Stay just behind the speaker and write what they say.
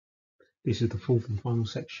This is the fourth and final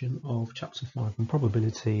section of chapter 5 on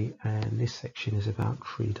probability, and this section is about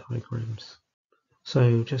tree diagrams.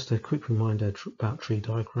 So just a quick reminder about tree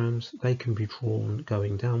diagrams. They can be drawn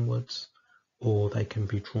going downwards or they can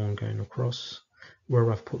be drawn going across.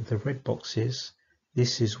 Where I've put the red boxes,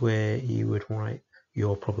 this is where you would write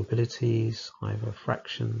your probabilities, either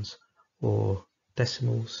fractions or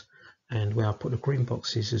decimals, and where I put the green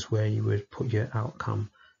boxes is where you would put your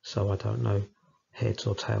outcome. So I don't know, heads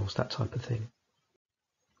or tails, that type of thing.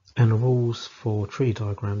 And the rules for tree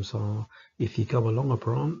diagrams are, if you go along a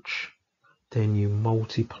branch, then you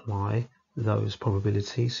multiply those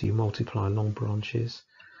probabilities, so you multiply long branches.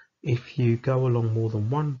 If you go along more than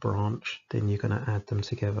one branch, then you're going to add them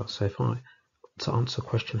together. So if I, to answer a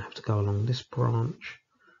question, have to go along this branch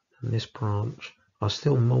and this branch, I'll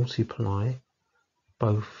still multiply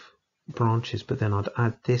both branches, but then I'd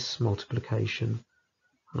add this multiplication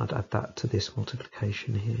and I'd add that to this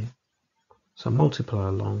multiplication here. So multiply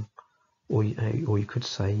along, or you could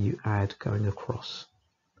say you add going across.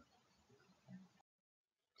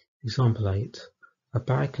 Example 8. A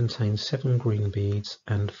bag contains 7 green beads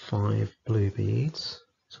and 5 blue beads.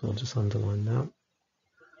 So I'll just underline that.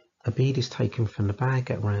 A bead is taken from the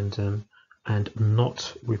bag at random and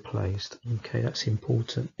not replaced. Okay, that's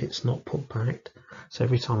important. It's not put back. So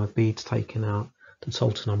every time a bead's taken out, the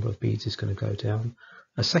total number of beads is going to go down.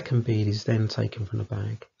 A second bead is then taken from the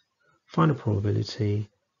bag. Find the probability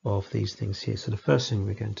of these things here. So the first thing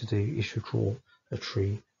we're going to do is to draw a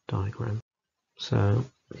tree diagram. So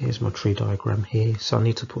here's my tree diagram here. So I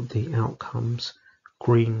need to put the outcomes,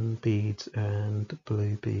 green beads and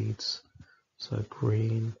blue beads. So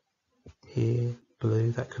green here,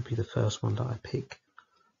 blue, that could be the first one that I pick.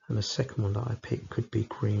 And the second one that I pick could be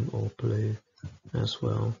green or blue as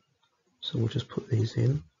well. So we'll just put these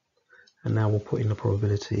in. And now we'll put in the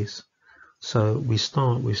probabilities. So we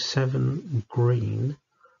start with 7 green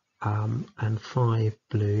and 5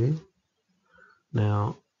 blue.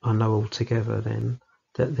 Now I know altogether then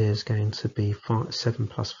that there's going to be 7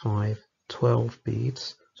 plus 5, 12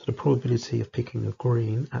 beads. So the probability of picking a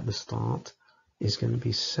green at the start is going to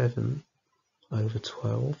be 7 over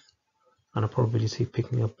 12. And the probability of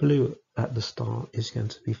picking a blue at the start is going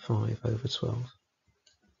to be 5 over 12.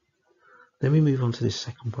 Then we move on to this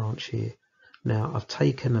second branch here. Now I've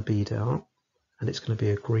taken a bead out and it's going to be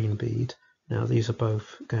a green bead. Now these are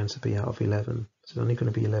both going to be out of 11. So there's only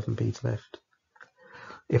going to be 11 beads left.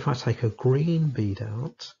 If I take a green bead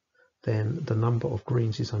out, then the number of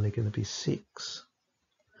greens is only going to be 6.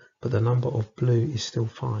 But the number of blue is still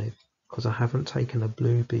 5 because I haven't taken a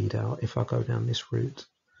blue bead out if I go down this route.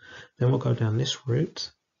 Then we'll go down this route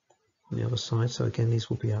on the other side. So again, these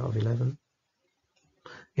will be out of 11.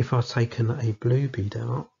 If I've taken a blue bead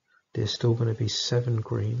out, there's still going to be 7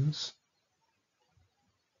 greens.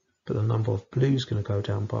 But the number of blue is going to go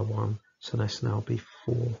down by 1. So that's now be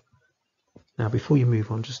 4. Now before you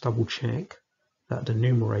move on, just double check that the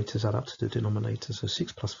numerators add up to the denominator. So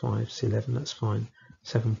 6 plus 5 is 11, that's fine.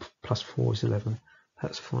 7 plus 4 is 11,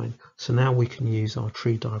 that's fine. So now we can use our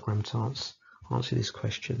tree diagram to answer this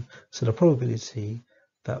question. So the probability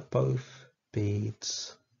that both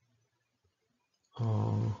beads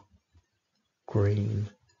are green.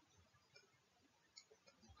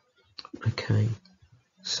 Okay,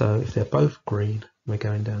 so if they're both green, we're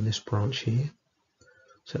going down this branch here.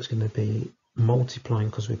 So it's going to be multiplying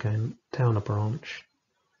because we're going down a branch,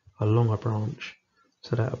 along a branch.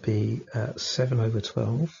 So that'll be 7 over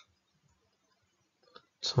 12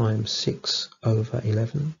 times 6 over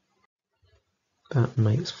 11. That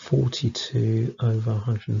makes 42 over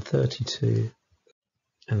 132.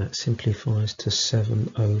 And that simplifies to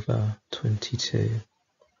 7 over 22.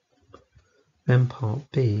 Then part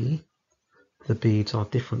B, the beads are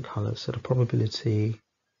different colours. So the probability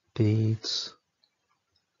beads,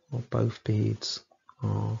 or both beads,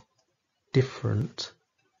 are different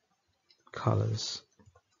colours.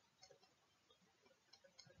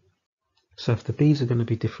 So if the beads are going to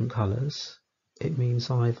be different colours, it means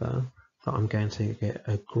either that I'm going to get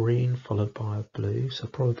a green followed by a blue, so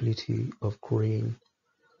probability of green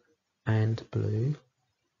and blue,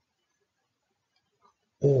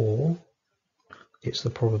 or it's the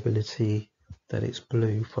probability that it's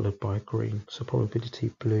blue followed by green, so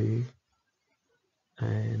probability blue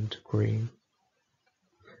and green.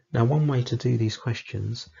 Now one way to do these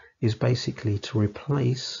questions is basically to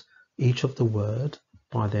replace each of the word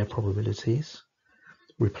by their probabilities,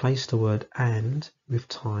 replace the word and with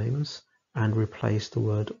times, and replace the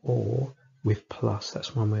word or with plus.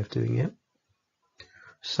 That's one way of doing it.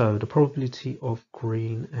 So the probability of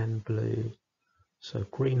green and blue, so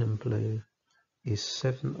green and blue is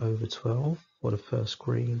 7 over 12 for the first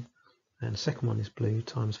green And the second one is blue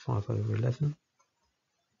times 5 over 11.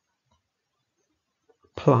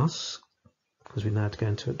 Plus, because we now have to go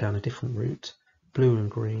into it down a different route, blue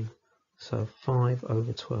and green. So 5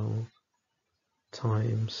 over 12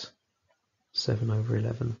 times 7 over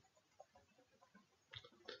 11.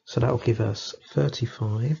 So that will give us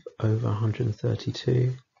 35 over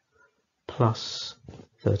 132 plus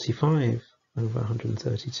 35 over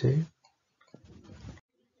 132.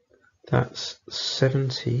 That's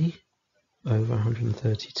 70 over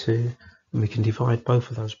 132. And we can divide both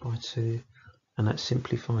of those by 2. And that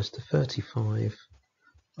simplifies to 35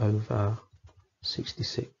 over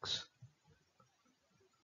 66.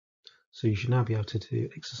 So you should now be able to do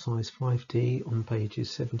exercise 5D on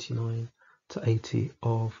pages 79 to 80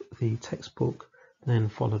 of the textbook, then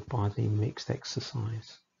followed by the mixed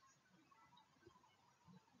exercise.